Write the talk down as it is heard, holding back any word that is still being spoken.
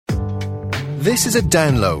This is a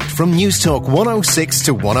download from Newstalk 106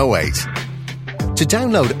 to 108. To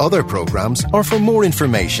download other programmes or for more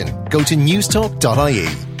information, go to newstalk.ie.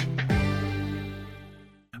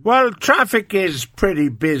 Well, traffic is pretty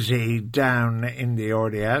busy down in the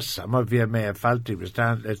RDS. Some of you may have felt he was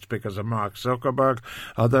down. It's because of Mark Zuckerberg.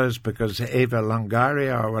 Others because Eva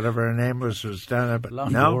Longoria or whatever her name was down there. But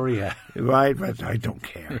Longoria. No, right, but I don't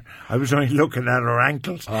care. I was only looking at her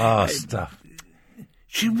ankles. Oh, stuff.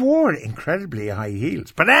 She wore incredibly high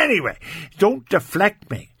heels. But anyway, don't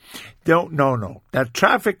deflect me. No. That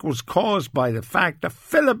traffic was caused by the fact that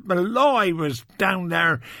Philip Molloy was down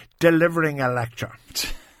there delivering a lecture.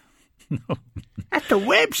 No. At the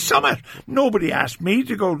Web Summit. Nobody asked me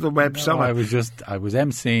to go to the Web Summit. I was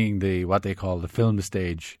emceeing what they call the film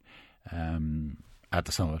stage at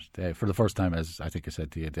the summit. For the first time, as I think I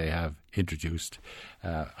said to you, they have introduced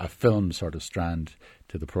a film sort of strand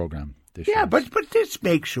to the programme. Yeah, but this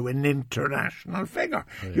makes you an international figure.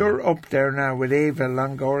 Yeah. You're up there now with Eva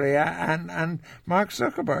Longoria and Mark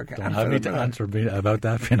Zuckerberg. Don't have me to answer about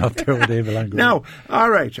that being up there with Eva Longoria. Now, all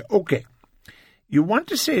right, okay. You want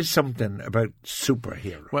to say something about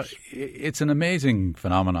superheroes? Well, it's an amazing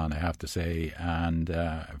phenomenon, I have to say. And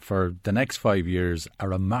for the next 5 years, a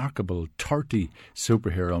remarkable 30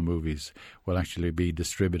 superhero movies will actually be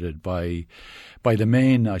distributed by the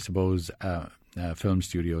main, I suppose, film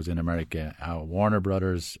studios in America. Warner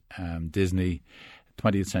Brothers, Disney,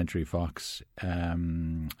 20th Century Fox,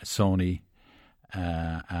 Sony,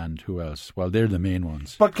 and who else? Well, they're the main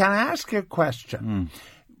ones. But can I ask you a question?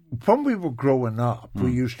 When we were growing up,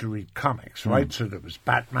 we used to read comics, right? So there was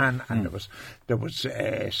Batman and there was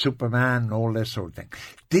Superman and all this sort of thing.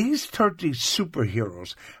 These 30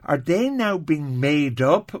 superheroes, are they now being made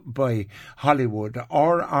up by Hollywood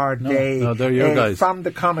or are they they're your guys. From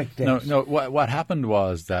the comic days? No. What happened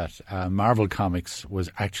was that Marvel Comics was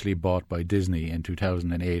actually bought by Disney in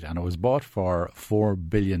 2008, and it was bought for $4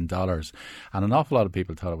 billion. And an awful lot of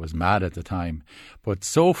people thought it was mad at the time. But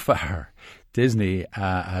so far, Disney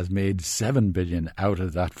has made $7 billion out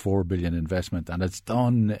of that $4 billion investment, and it's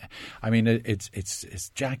done. I mean, it's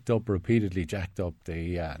jacked up repeatedly,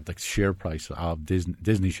 the share price of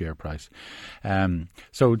Disney share price.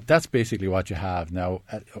 So that's basically what you have now.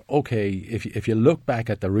 Okay, if you look back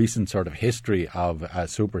at the recent sort of history of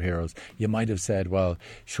superheroes, you might have said, well,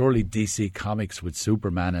 surely DC Comics with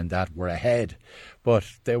Superman and that were ahead. But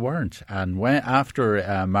they weren't. And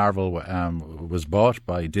after Marvel was bought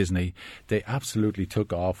by Disney, they absolutely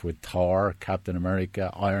took off with Thor, Captain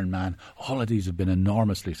America, Iron Man. All of these have been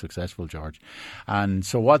enormously successful, George. And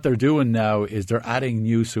so what they're doing now is they're adding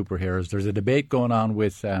new superheroes. There's a debate going on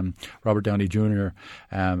with Robert Downey Jr.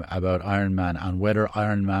 About Iron Man and whether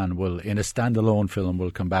Iron Man will, in a standalone film,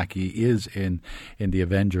 will come back. He is in the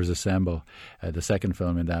Avengers Assemble, the second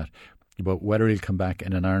film in that. But whether he'll come back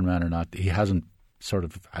in an Iron Man or not, he hasn't sort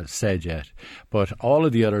of said yet, but all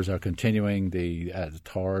of the others are continuing. The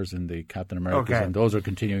Thors and the Captain Americas, and those are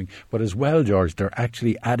continuing. But as well, George, they're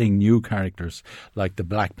actually adding new characters like the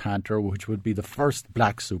Black Panther, which would be the first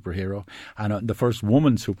black superhero, and the first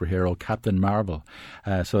woman superhero, Captain Marvel.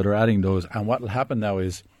 So they're adding those. And what will happen now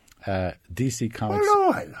is DC Comics.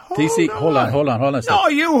 Hold on a second. No,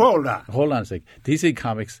 you hold on. Hold on a second. DC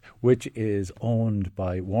Comics, which is owned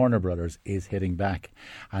by Warner Brothers, is hitting back.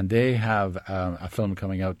 And they have a film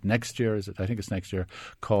coming out next year, I think it's next year,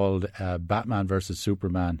 called Batman vs.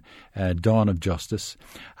 Superman, Dawn of Justice.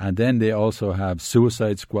 And then they also have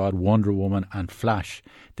Suicide Squad, Wonder Woman and Flash.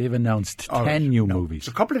 They've announced 10 new movies.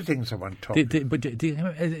 There's a couple of things I want to talk about. But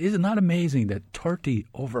is it not amazing that 30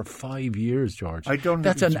 over 5 years, George? I don't.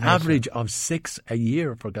 That's an average of 6 a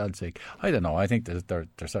year, for God's sake. I don't know. I think that they're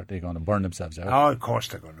certainly going to burn themselves out. Oh, of course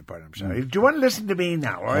they're going to burn themselves out. Do you want to listen to me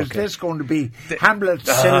now, or is this going to be Hamlet's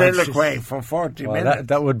soliloquy for 40 minutes?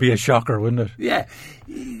 That would be a shocker, wouldn't it? Yeah.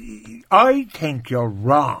 I think you're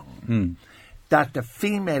wrong that the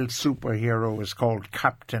female superhero is called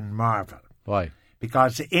Captain Marvel. Why?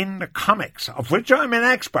 Because in the comics, of which I'm an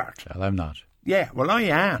expert. Well, I'm not. Yeah, well, I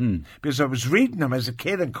am. Because I was reading them as a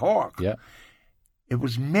kid in Cork. Yeah. It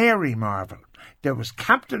was Mary Marvel. There was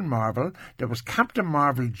Captain Marvel. There was Captain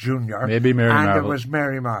Marvel Jr. Maybe Mary Marvel. And there was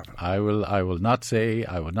Mary Marvel. I will not say,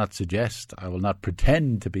 I will not suggest, I will not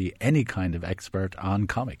pretend to be any kind of expert on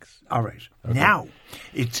comics. All right. Okay. Now,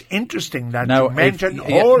 it's interesting that you mentioned...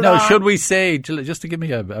 should we say, just to give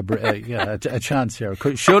me a chance here,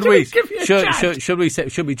 should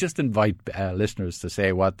we just invite listeners to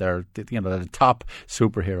say what their the top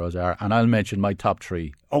superheroes are, and I'll mention my top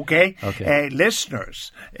 3. Okay.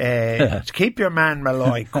 Listeners, keep keep your man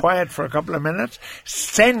Molloy quiet for a couple of minutes.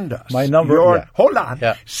 Send us my number. Hold on.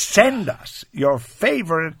 Yeah. Send us your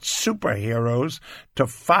favourite superheroes to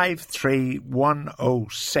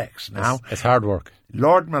 53106. Now, it's hard work.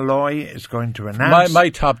 Lord Molloy is going to announce... My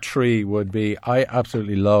top three would be, I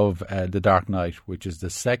absolutely love The Dark Knight, which is the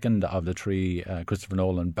second of the three Christopher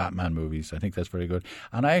Nolan Batman movies. I think that's very good.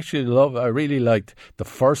 And I really liked the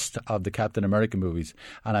first of the Captain America movies.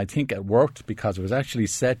 And I think it worked because it was actually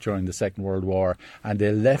set during the Second World War, and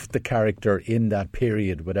they left the character in that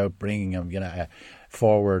period without bringing him,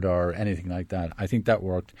 forward or anything like that. I think that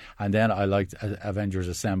worked. And then I liked Avengers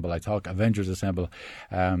Assemble. I thought Avengers Assemble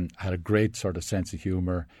had a great sort of sense of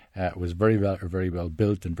humour. It was very well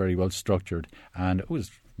built and very well structured, and it was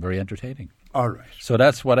very entertaining. All right. So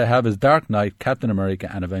that's what I have is Dark Knight, Captain America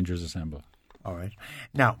and Avengers Assemble. All right.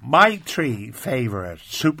 Now, my three favourite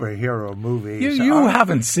superhero movies... You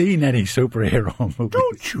haven't seen any superhero movies.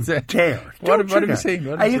 Don't you dare. What have you seen?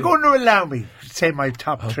 Are you going to allow me to say my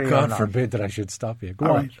top three? God forbid that I should stop you. Go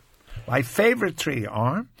on. Right. My favourite three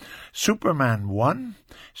are Superman 1,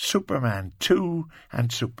 Superman 2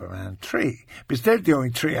 and Superman 3. Because they're the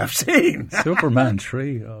only three I've seen. Superman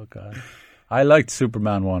 3? Oh, God. I liked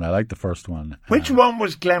Superman 1. I liked the first one. Which one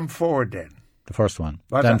was Glenn Ford in? The first one.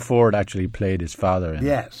 Then Ford actually played his father in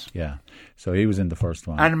Yes. it. Yeah. So he was in the first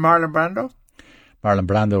one. And Marlon Brando? Marlon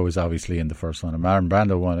Brando was obviously in the first one. And Marlon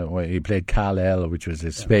Brando, he played Kal-El, which was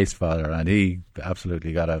his space father, and he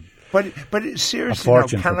absolutely got a... But seriously, now,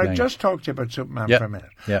 can I just talk to you about Superman for a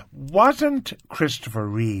minute? Yeah. Wasn't Christopher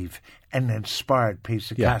Reeve an inspired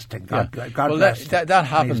piece of casting? God bless that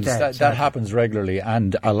happens. That happens regularly,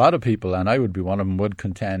 and a lot of people, and I would be one of them, would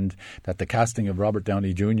contend that the casting of Robert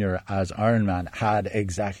Downey Jr. as Iron Man had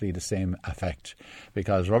exactly the same effect,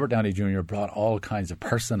 because Robert Downey Jr. brought all kinds of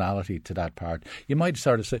personality to that part. You might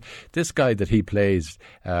sort of say this guy that he plays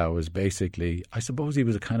was basically, I suppose, he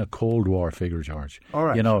was a kind of Cold War figure, George. All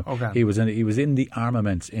right. Okay. He was in the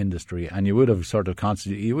armaments industry, and you would have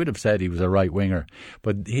said he was a right winger,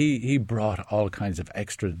 but he brought all kinds of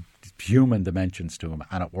extra human dimensions to him,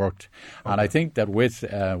 and it worked. Okay. And I think that with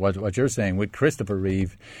what you're saying with Christopher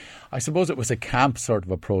Reeve, I suppose it was a camp sort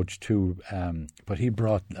of approach too, but he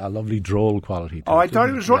brought a lovely droll quality to it. I thought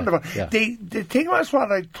it was wonderful. Yeah. The thing was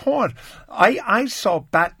what I thought. I saw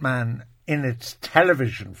Batman in its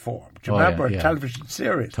television form. Do you remember a television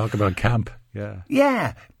series? Talk about camp. Yeah.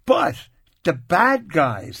 Yeah, but the bad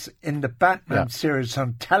guys in the Batman series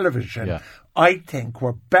on television, I think,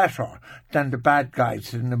 were better than the bad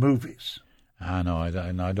guys in the movies. No, I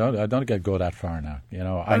don't go that far now.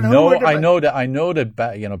 I know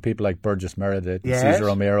that people like Burgess Meredith, and Cesar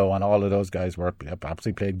Romero, and all of those guys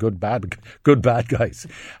absolutely played good bad guys,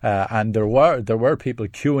 and there were people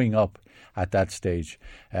queuing up at that stage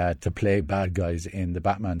to play bad guys in the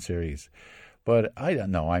Batman series. But I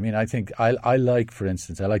don't know. I mean, I think I like, for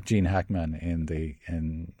instance, I like Gene Hackman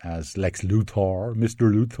as Lex Luthor,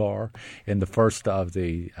 Mr. Luthor, in the first of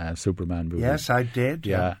the Superman movies. Yes, I did.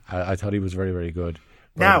 Yeah, I thought he was very, very good.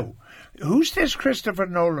 Now, who's this Christopher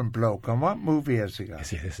Nolan bloke, and what movie has he got? You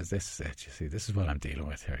see, this is it. You see, this is what I'm dealing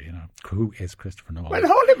with here. Who is Christopher Nolan? Well,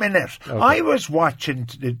 hold a minute. Okay. I was watching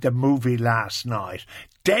the movie last night.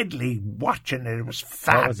 Deadly watching it. It was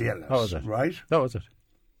fabulous. How was it? Right? How was it?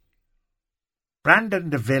 Brandon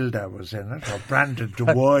DeVilda was in it, or Brandon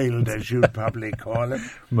DeWild, as you'd probably call him.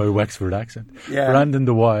 My Wexford accent. Yeah. Brandon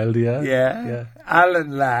DeWild, yeah.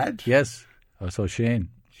 Alan Ladd. Yes. So Shane.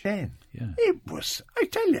 Yeah. It was, I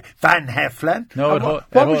tell you, Van Heflin. No,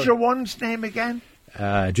 what was your one's name again?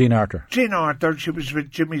 Jean Arthur. Jean Arthur. She was with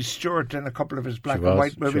Jimmy Stewart in a couple of his black and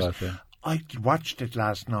white movies. Yeah. I watched it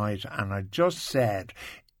last night, and I just said,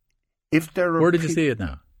 if there are... Where did you see it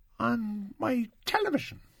now? On my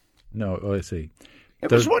television. No, I see.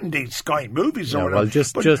 It was one of these Sky movies. Yeah, or well,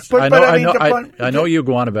 I know you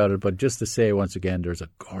go on about it, but just to say once again, there's a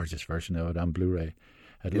gorgeous version of it on Blu-ray.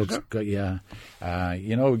 It looks good, yeah.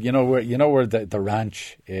 You know where the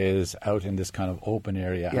ranch is out in this kind of open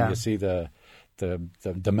area, and you see the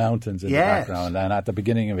mountains in the background, and at the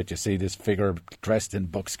beginning of it, you see this figure dressed in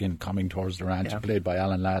buckskin coming towards the ranch, played by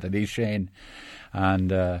Alan Ladd, and he's Shane. And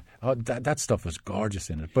that stuff was gorgeous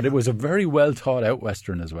in it. But it was a very well thought out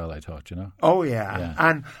Western as well, I thought, Oh, yeah.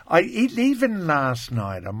 And even last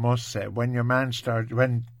night, I must say, when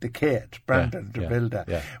the kid, Brandon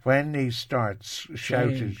DeVilda, when he starts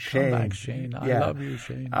shouting, Shane. Come back, Shane. I love you,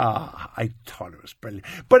 Shane. I thought it was brilliant.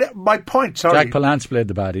 But my point, sorry. Jack Palance played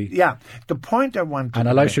the baddie. Yeah. The point I wanted And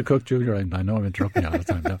Elisha Cook Jr., I know I'm interrupting you all the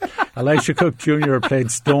time now. Elisha Cook Jr.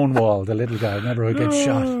 played Stonewall, the little guy. Remember who gets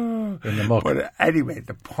shot in the muck. But anyway,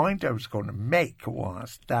 the point I was going to make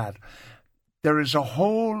was that there is a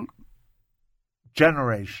whole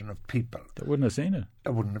generation of people They wouldn't have seen it.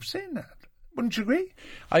 that wouldn't have seen it. Wouldn't you agree?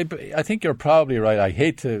 I think you're probably right. I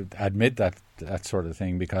hate to admit that sort of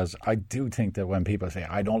thing, because I do think that when people say,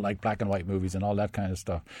 I don't like black and white movies and all that kind of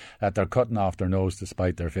stuff, that they're cutting off their nose to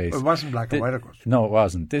spite their face. Well, it wasn't black and white, of course. No, it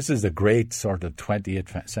wasn't. This is a great sort of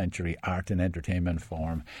 20th century art and entertainment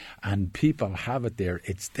form, and people have it there.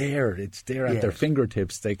 It's there. It's there at their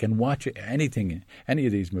fingertips. They can watch anything, any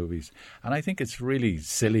of these movies. And I think it's really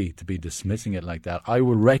silly to be dismissing it like that. I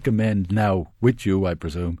would recommend now, with you, I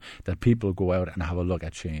presume, that people go out and have a look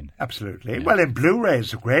at Shane. Absolutely. Yeah. Well, in Blu-ray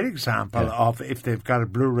is a great example of if they've got a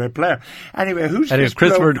Blu-ray player. Anyway, who's this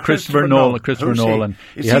Christopher Nolan. Christopher Nolan.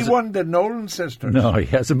 Is he one of the Nolan sisters? No, he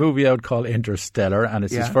has a movie out called Interstellar, and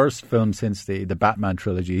it's his first film since the Batman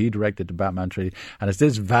trilogy. He directed the Batman trilogy, and it's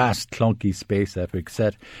this vast, clunky space epic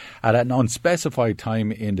set at an unspecified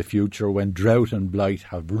time in the future when drought and blight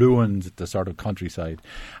have ruined the sort of countryside.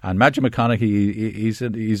 And Matthew McConaughey, he's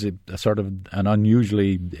a sort of an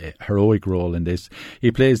unusually heroic role in this.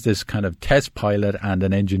 He plays this kind of test pilot and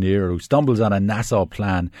an engineer who stumbles on a NASA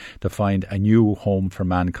plan to find a new home for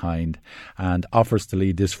mankind, and offers to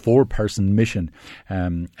lead this 4-person mission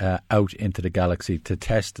out into the galaxy to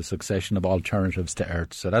test the succession of alternatives to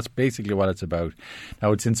Earth. So that's basically what it's about.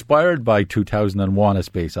 Now, it's inspired by 2001: A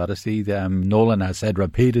Space Odyssey. Nolan has said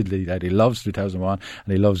repeatedly that he loves 2001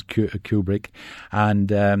 and he loves Kubrick.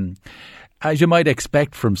 And as you might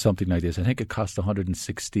expect from something like this, I think it cost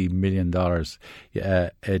 $160 million.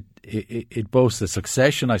 It boasts a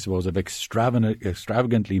succession, I suppose, of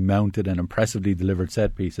extravagantly mounted and impressively delivered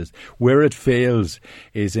set pieces. Where it fails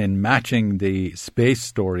is in matching the space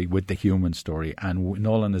story with the human story, and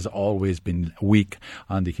Nolan has always been weak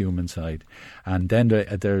on the human side. And then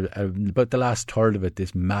about the last third of it,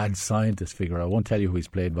 this mad scientist figure, I won't tell you who he's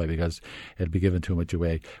played by because it'll be giving too much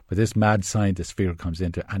away, but this mad scientist figure comes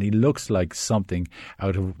into it, and he looks like something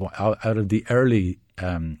out of the early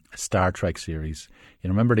Star Trek series. You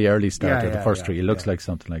remember the early Star Trek, the first three? It looks like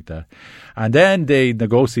something like that. And then they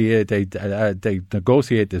negotiate. They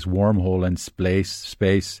negotiate this wormhole in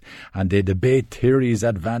space, and they debate theories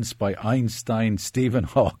advanced by Einstein, Stephen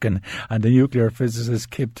Hawking, and the nuclear physicist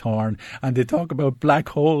Kip Thorne. And they talk about black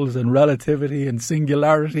holes and relativity and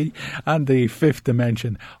singularity and the fifth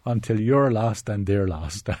dimension until you're lost and they're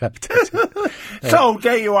lost. So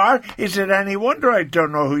there you are. Is it any wonder I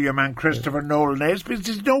don't know who your man Christopher Nolan is? Because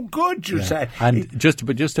he's no good, you say. And just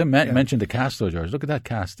to mention the cast, though, George, look at that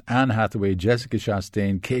cast: Anne Hathaway, Jessica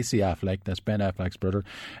Chastain, Casey Affleck, that's Ben Affleck's brother,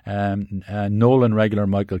 Nolan regular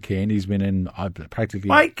Michael Caine. He's been in practically...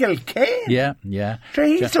 Michael Caine? Yeah. So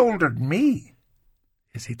he's older than me.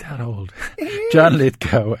 Is he that old? John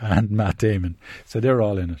Lithgow and Matt Damon. So they're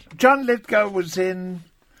all in it. John Lithgow was in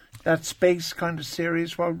that space kind of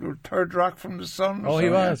series, Third Rock from the Sun. Oh,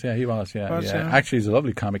 he was. Actually, he's a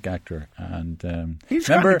lovely comic actor. And he's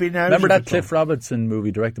remember that Cliff Robertson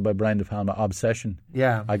movie directed by Brian De Palma, Obsession?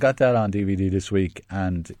 Yeah, I got that on DVD this week,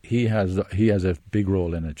 and he has a big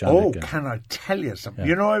role in it. John Lithgow. Can I tell you something? Yeah.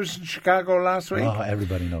 You know, I was in Chicago last week. Oh,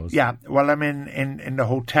 everybody knows. Yeah, well, I'm in the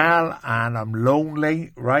hotel and I'm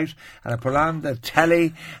lonely, right? And I put on the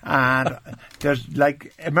telly, and there's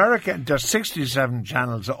there's 67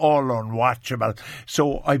 channels, all unwatchable.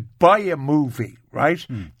 So I buy a movie, right?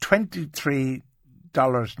 $23.19.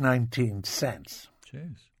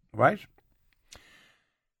 Jeez. Right?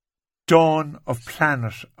 Dawn of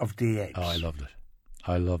Planet of the Apes. Oh,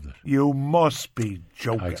 I loved it. You must be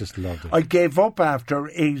joking. I just loved it. I gave up after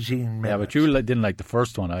 18 minutes. Yeah, but you didn't like the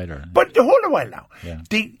first one either. But hold a while now. Yeah.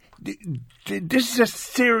 This is a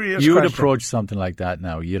serious You would question. approach something like that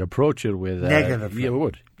now. You'd approach it with... Negatively. You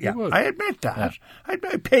would. Yeah, I admit that. Yeah. I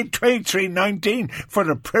paid $23.19 for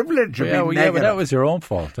the privilege of being negative. Yeah, but that was your own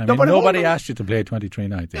fault. I mean, nobody asked you to play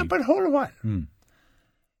 $23.19. Yeah, but hold a while.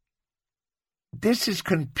 This is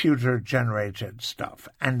computer-generated stuff,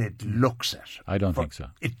 and it looks it. I don't think so.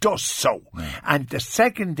 It does so. No. And the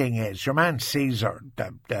second thing is, your man Caesar,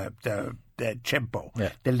 the chimpo,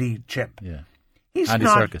 the lead chimp. Yeah. Andy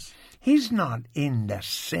Serkis. He's not in the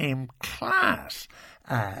same class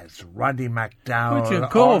as Roddy McDowell. Would you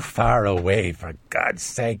go far away, for God's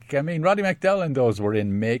sake? I mean, Roddy McDowell and those were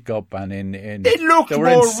in makeup and in they looked more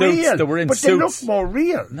in suits. real. They were in suits. They looked more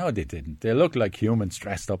real. No, they didn't. They looked like humans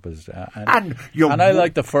dressed up as... and I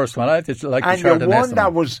liked the first one. I liked the Charlton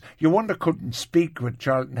Heston one. Your one that couldn't speak with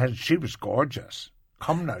Charlton Heston, she was gorgeous.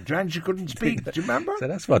 Come now, Jan, she couldn't speak. Do you remember? So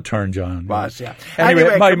that's what turned you on. Was, yeah.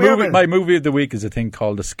 Anyway, my come movie of the week is a thing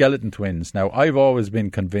called The Skeleton Twins. Now, I've always been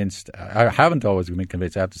convinced, I haven't always been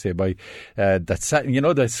convinced, I have to say, by that, you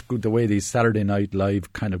know, the way these Saturday Night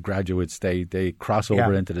Live kind of graduates, they cross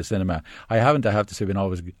over into the cinema. I have to say,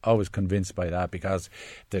 been always convinced by that, because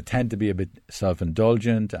they tend to be a bit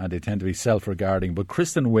self-indulgent and they tend to be self-regarding. But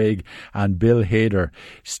Kristen Wiig and Bill Hader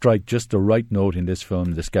strike just the right note in this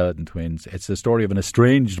film, The Skeleton Twins. It's the story of an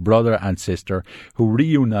estranged brother and sister who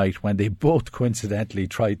reunite when they both coincidentally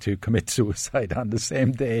try to commit suicide on the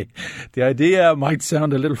same day. The idea might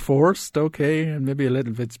sound a little forced, okay, and maybe a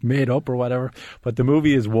little bit made up or whatever, but the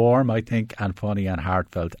movie is warm, I think, and funny and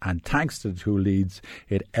heartfelt, and thanks to the two leads,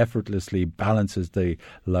 it effortlessly balances the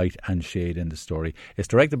light and shade in the story. It's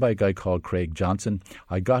directed by a guy called Craig Johnson.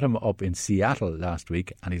 I got him up in Seattle last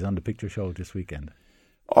week, and he's on the picture show this weekend.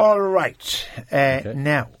 All right. Okay.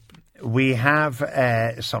 Now, we have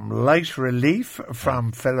some light relief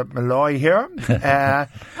from Philip Molloy here. I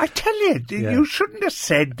tell you, you shouldn't have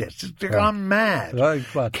said this. It's gone mad.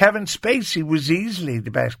 Right, Kevin Spacey was easily the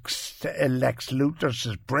best Lex Luthor's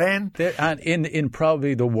brain. And in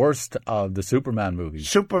probably the worst of the Superman movies.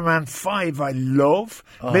 Superman 5 I love.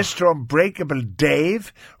 Mr. Unbreakable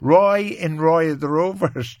Dave. Roy in Roy of the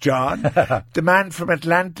Rovers, John. The Man from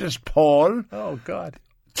Atlantis, Paul. Oh, God.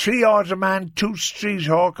 3 Automan, 2 Street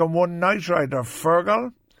Hawk and 1 Knight Rider,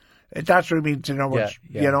 Fergal. That's what it means, you know.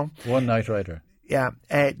 You know. 1 Knight Rider. Yeah.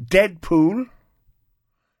 Deadpool.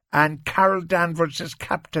 And Carol Danvers as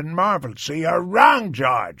Captain Marvel. So you're wrong,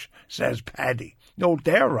 George, says Paddy. No,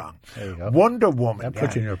 they're wrong. There you go. Wonder Woman. I'll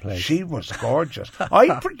put you in your place. She was gorgeous.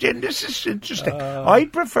 This is interesting. I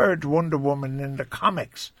preferred Wonder Woman in the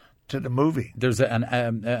comics to the movie. There's an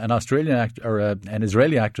Australian actor, or an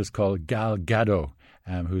Israeli actress called Gal Gadot,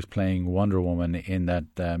 who's playing Wonder Woman in that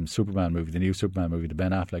Superman movie, the new Superman movie, the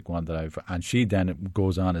Ben Affleck one and she then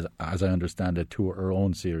goes on, as I understand it, to her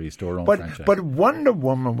own series, to her own franchise. But Wonder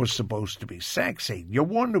Woman was supposed to be sexy. Your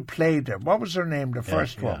one who played her, what was her name, the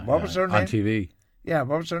first one? What was her name? On TV. Yeah,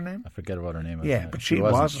 what was her name? I forget what her name was. Yeah, but she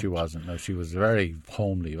wasn't. She wasn't. No, she was very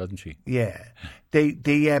homely, wasn't she? Yeah.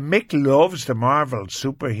 Mick loves the Marvel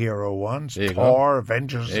superhero ones. Thor,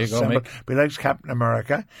 Avengers Assemble. He likes Captain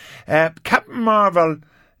America. Captain Marvel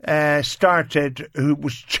who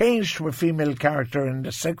was changed to a female character in the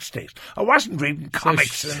 60s. I wasn't reading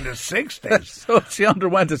comics in the 60s. So she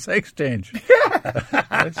underwent a sex change.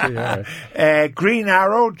 Yeah. Green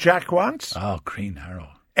Arrow, Jack wants. Oh, Green Arrow.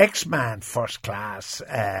 X-Man First Class,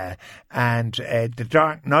 and The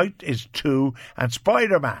Dark Knight is 2, and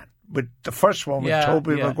Spider-Man with the first one with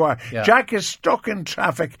Tobey Maguire. Yeah. Jack is stuck in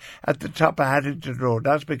traffic at the top of Haddington Road.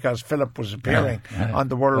 That's because Philip was appearing on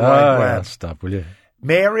the World Wide Web. Stop, will you?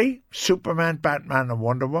 Mary, Superman, Batman and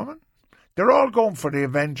Wonder Woman. They're all going for the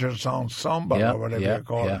Avengers Ensemble or whatever you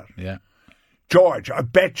call it. Yeah. George, I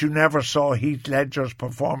bet you never saw Heath Ledger's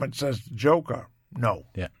performance as the Joker. No.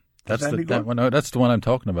 Yeah. That's the one I'm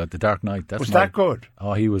talking about, The Dark Knight. That good?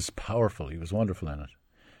 Oh, he was powerful. He was wonderful in it.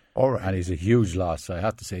 All right. And he's a huge loss. I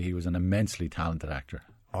have to say he was an immensely talented actor.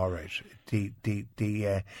 All right. The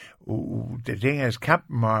thing is,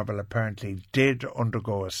 Captain Marvel apparently did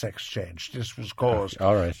undergo a sex change. This was caused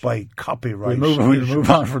by copyright. We'll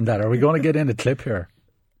move on from that. Are we going to get in a clip here?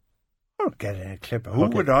 I'll get in a clip. Who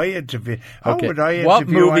would I interview? How would I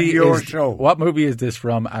interview on your show? What movie is this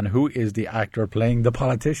from, and who is the actor playing the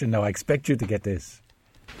politician? Now, I expect you to get this.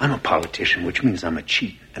 I'm a politician, which means I'm a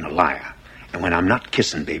cheat and a liar. And when I'm not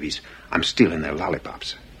kissing babies, I'm stealing their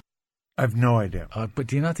lollipops. I've no idea. But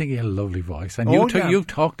do you not think he had a lovely voice? And you've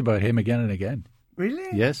talked about him again and again.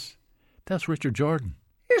 Really? Yes. That's Richard Jordan.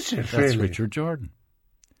 Is it That's really? Richard Jordan.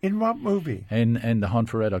 In what movie? In The Hunt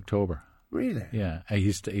for Red October. Really? Yeah.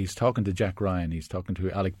 He's talking to Jack Ryan. He's talking to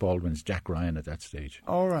Alec Baldwin's Jack Ryan at that stage.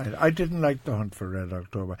 All right. I didn't like The Hunt for Red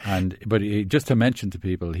October. But just to mention to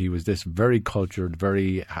people, he was this very cultured,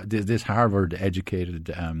 this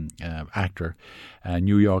Harvard-educated actor,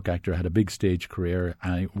 New York actor, had a big stage career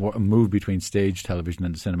and moved between stage, television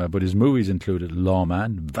and the cinema. But his movies included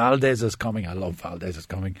Lawman, Valdez is Coming. I love Valdez is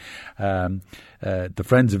Coming. The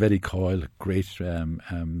Friends of Eddie Coyle, great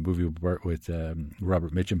movie with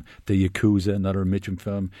Robert Mitchum. The Yakuza, another Mitchum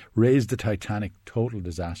film. Raise the Titanic, total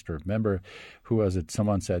disaster. Remember, who was it?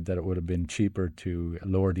 Someone said that it would have been cheaper to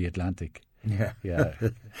lower the Atlantic. Yeah.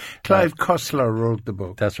 Clive Cussler wrote the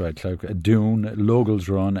book. That's right. Dune, Logal's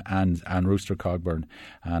Run, and Rooster Cogburn.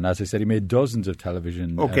 And as I said, he made dozens of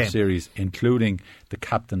television series, including The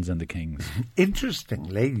Captains and the Kings.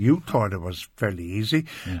 Interestingly, you thought it was fairly easy.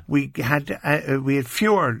 Yeah. We had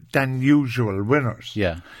fewer than usual winners.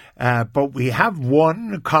 Yeah. But we have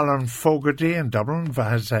one, Colin Fogarty in Dublin, who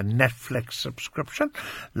has a Netflix subscription.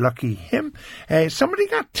 Lucky him. Somebody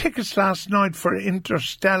got tickets last night for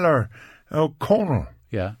Interstellar. O'Connell.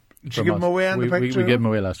 Yeah. Did you give them away on the picture? We gave them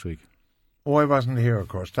away last week. Oh, I wasn't here, of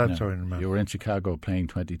course. That's how I remember. You were in Chicago paying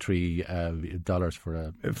 $23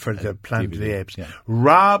 for the Planet of the Apes. Yeah.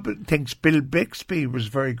 Rob thinks Bill Bixby was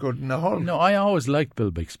very good in the Hulk. No, I always liked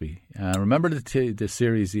Bill Bixby. Remember the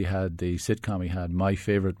series he had, the sitcom he had, My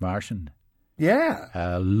Favorite Martian? Yeah.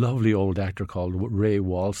 A lovely old actor called Ray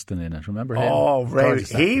Walston in it. Remember him? Oh, Ray.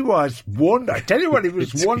 He was wonderful. I tell you what, he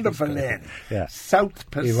was wonderful in. Yeah.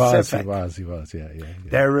 South Pacific. He was, yeah.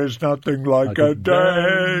 There is nothing like a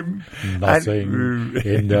dame. Nothing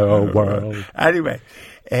in the world. Anyway,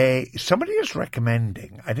 somebody is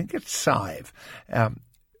recommending, I think it's Sive,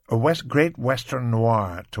 a great Western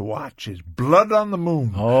noir to watch is Blood on the Moon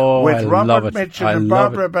with Robert Mitchum and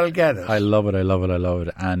Barbara Bel Geddes. I love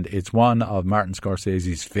it. And it's one of Martin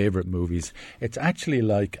Scorsese's favourite movies. It's actually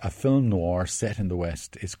like a film noir set in the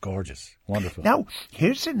West. It's gorgeous. Wonderful. Now,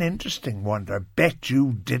 here's an interesting one that I bet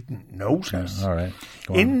you didn't notice. Yeah, all right.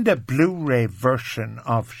 In the Blu-ray version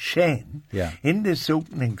of Shane, in this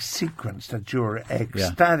opening sequence that you're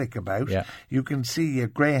ecstatic about, you can see a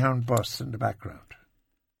Greyhound bus in the background.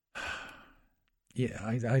 Yeah,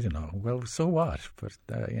 I don't know. Well, so what? But,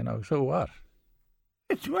 so what?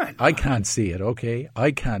 It's right. I can't see it, okay?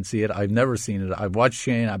 I can't see it. I've never seen it. I've watched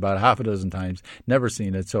Shane about half a dozen times, never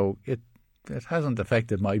seen it, so it hasn't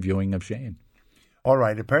affected my viewing of Shane. All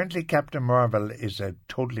right, apparently Captain Marvel is a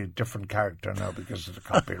totally different character now because of the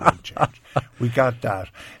copyright change. We got that.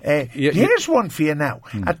 Here's one for you now.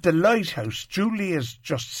 At the Lighthouse, Julie has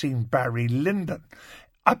just seen Barry Lyndon.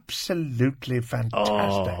 Absolutely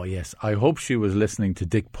fantastic. Oh, yes. I hope she was listening to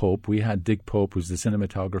Dick Pope. We had Dick Pope, who's the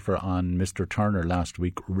cinematographer on Mr. Turner last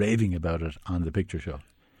week, raving about it on the picture show.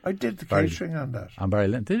 I did the catering on that. On Barry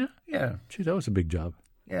Lyndon, did you? Yeah. Gee, that was a big job.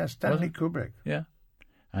 Yeah, Stanley Kubrick. Yeah.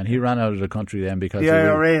 And he ran out of the country then because the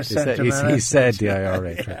IRA sent him. He said the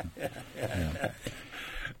IRA.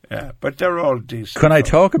 Yeah, but they're all decent. Can I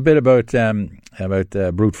talk a bit about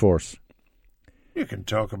brute force? You can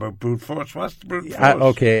talk about brute force. What's the brute force?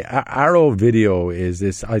 Okay, Arrow Video is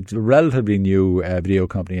this a relatively new video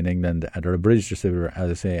company in England, and they're a British distributor,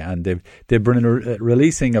 as I say, and they've been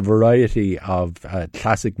releasing a variety of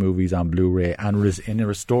classic movies on Blu-ray and in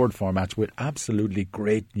restored formats with absolutely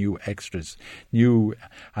great new extras. And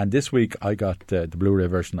this week I got the Blu-ray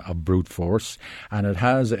version of Brute Force, and it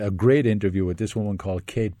has a great interview with this woman called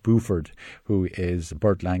Kate Buford, who is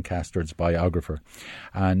Burt Lancaster's biographer.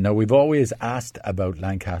 And now we've always asked about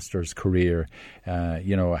Lancaster's career,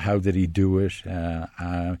 how did he do it,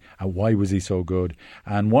 and why was he so good?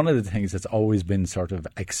 And one of the things that's always been sort of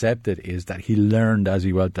accepted is that he learned as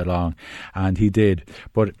he went along, and he did.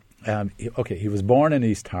 But he was born in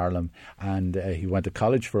East Harlem, and he went to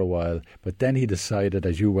college for a while, but then he decided,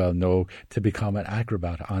 as you well know, to become an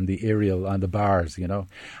acrobat on the aerial, on the bars,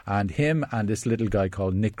 And him and this little guy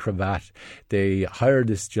called Nick Cravat, they hired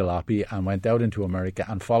this jalopy and went out into America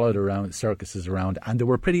and followed around circuses around, and they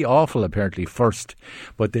were pretty awful apparently first,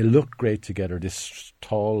 but they looked great together. This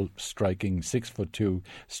tall, striking, 6'2",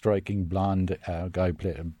 striking blonde guy,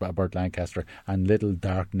 Burt Lancaster, and little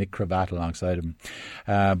dark Nick Cravat alongside him.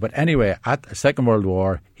 But anyway, at the Second World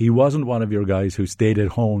War, he wasn't one of your guys who stayed at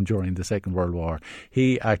home during the Second World War.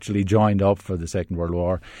 He actually joined up for the Second World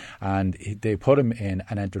War, and they put him in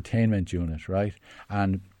an entertainment unit, right?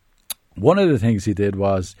 And one of the things he did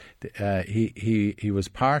was he was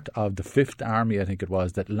part of the Fifth Army, I think it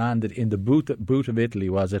was, that landed in the boot of Italy,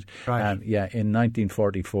 was it? Right. In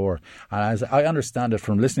 1944. And as I understand it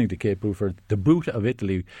from listening to Kate Buford, the boot of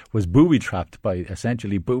Italy was booby-trapped by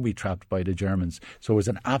the Germans. So it was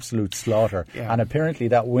an absolute slaughter. Yeah. And apparently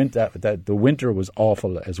that the winter was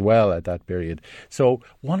awful as well at that period. So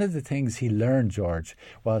one of the things he learned, George,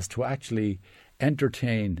 was to actually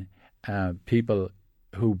entertain people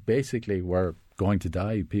who basically were going to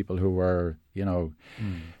die, people who were,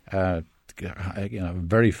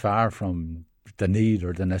 very far from the need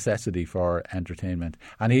or the necessity for entertainment.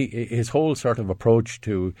 And his whole sort of approach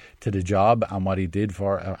to the job and what he did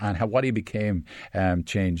what he became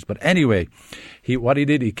changed. But anyway, he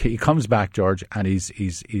comes back, George, and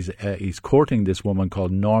he's courting this woman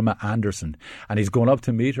called Norma Anderson, and he's going up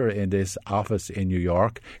to meet her in this office in New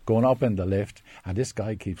York, going up in the lift, and this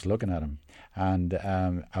guy keeps looking at him. And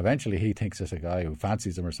eventually he thinks it's a guy who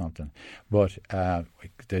fancies him or something. But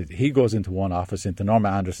he goes into one office, into Norma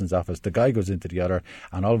Anderson's office. The guy goes into the other,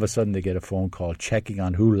 and all of a sudden they get a phone call checking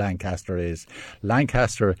on who Lancaster is.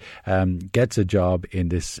 Lancaster gets a job in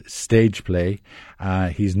this stage play.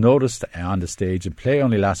 He's noticed on the stage. The play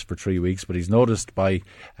only lasts for 3 weeks, but he's noticed by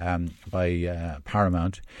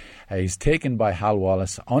Paramount. He's taken by Hal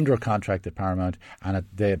Wallace under contract at Paramount, and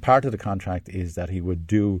the part of the contract is that he would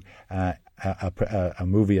do a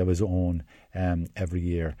movie of his own every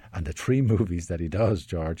year. And the 3 movies that he does,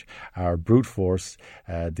 George, are Brute Force,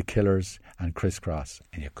 The Killers, and Criss Cross.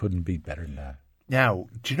 And you couldn't beat better than that. Now,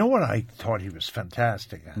 do you know what I thought he was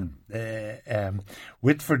fantastic at?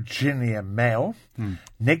 With Virginia Mayo,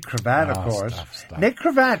 Nick Cravat, of course. Stop. Nick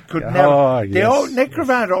Cravat could never. Oh, yes. Nick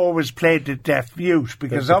Cravat always played the deaf mute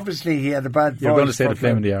because obviously he had a bad voice. You're going to say The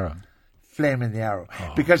Flame and the Arrow. Flame in the Arrow,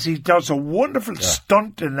 because he does a wonderful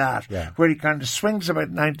stunt in that, where he kind of swings about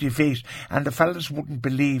 90 feet, and the fellas wouldn't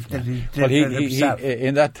believe that he did it himself.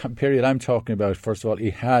 In that period I'm talking about, first of all,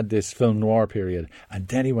 he had this film noir period, and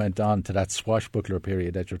then he went on to that swashbuckler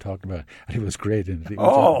period that you're talking about, and he was great in it. He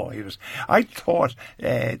was. I thought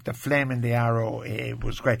The Flame in the Arrow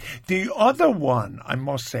was great. The other one, I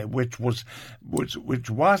must say, which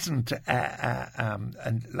wasn't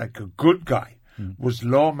like a good guy, was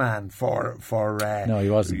Lawman for no, he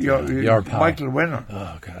wasn't. Your Michael Winner.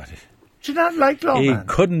 Oh, God. Do you not like Lawman? He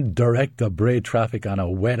couldn't direct the braid traffic on a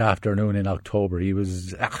wet afternoon in October. He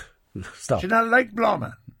was... stop. Do you not like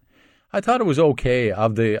Lawman? I thought it was okay.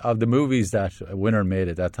 Of the movies that Winner made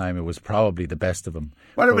at that time, it was probably the best of them.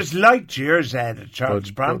 Well, it was light years ahead of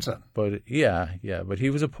Charles Bronson. But he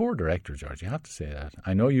was a poor director, George. You have to say that.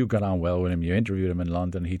 I know you got on well with him. You interviewed him in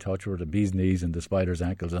London. He taught you the bee's knees and the spider's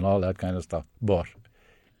ankles and all that kind of stuff. But...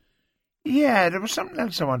 yeah, there was something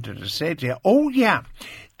else I wanted to say to you. Oh, yeah.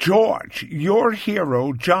 George, your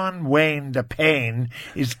hero, John Wayne the Pain,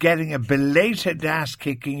 is getting a belated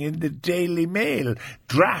ass-kicking in the Daily Mail.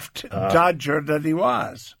 Draft dodger that he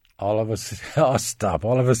was. All of a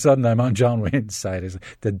sudden I'm on John Wayne's side.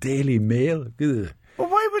 The Daily Mail? Ugh. Well,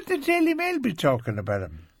 why would the Daily Mail be talking about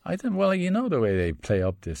him? I think, well, you know the way they play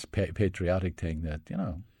up this patriotic thing that, you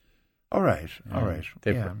know. All right.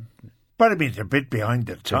 Yeah. But I mean, they're a bit behind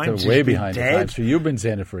the times. They're way behind the times. So you've been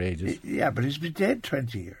saying it for ages. Yeah, but he's been dead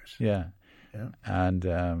 20 years. Yeah. And,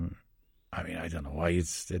 I mean, I don't know why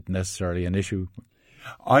it's necessarily an issue.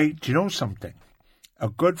 Do you know something? A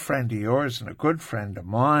good friend of yours and a good friend of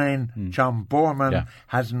mine, John Borman,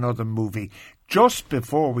 has another movie. Just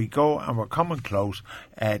before we go, and we're coming close,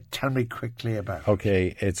 tell me quickly about it.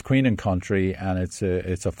 Okay, it's Queen and Country, and it's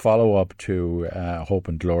a follow-up to Hope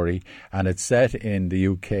and Glory, and it's set in the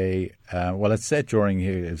UK. It's set during,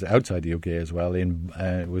 it was outside the UK as well,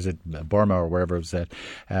 was it Burma or wherever it was set,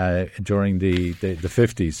 during the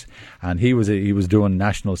 50s, and he was doing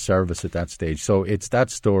national service at that stage. So it's that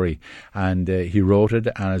story, and he wrote it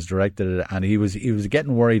and has directed it, and he was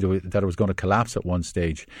getting worried that it was going to collapse at one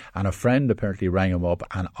stage, and a friend apparently rang him up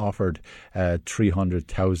and offered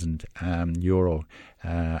 €300,000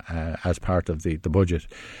 as part of the budget.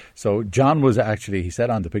 So John was actually, he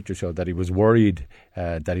said on the picture show that he was worried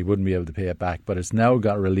that he wouldn't be able to pay it back, but it's now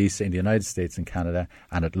got released in the United States and Canada,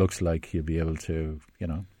 and it looks like he'll be able to, you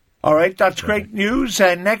know. All right, that's great news.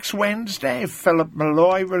 Next Wednesday, Philip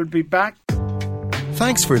Molloy will be back.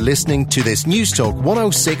 Thanks for listening to this News Talk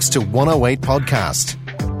 106 to 108 podcast.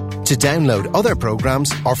 To download other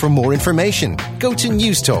programmes or for more information, go to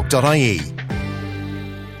newstalk.ie.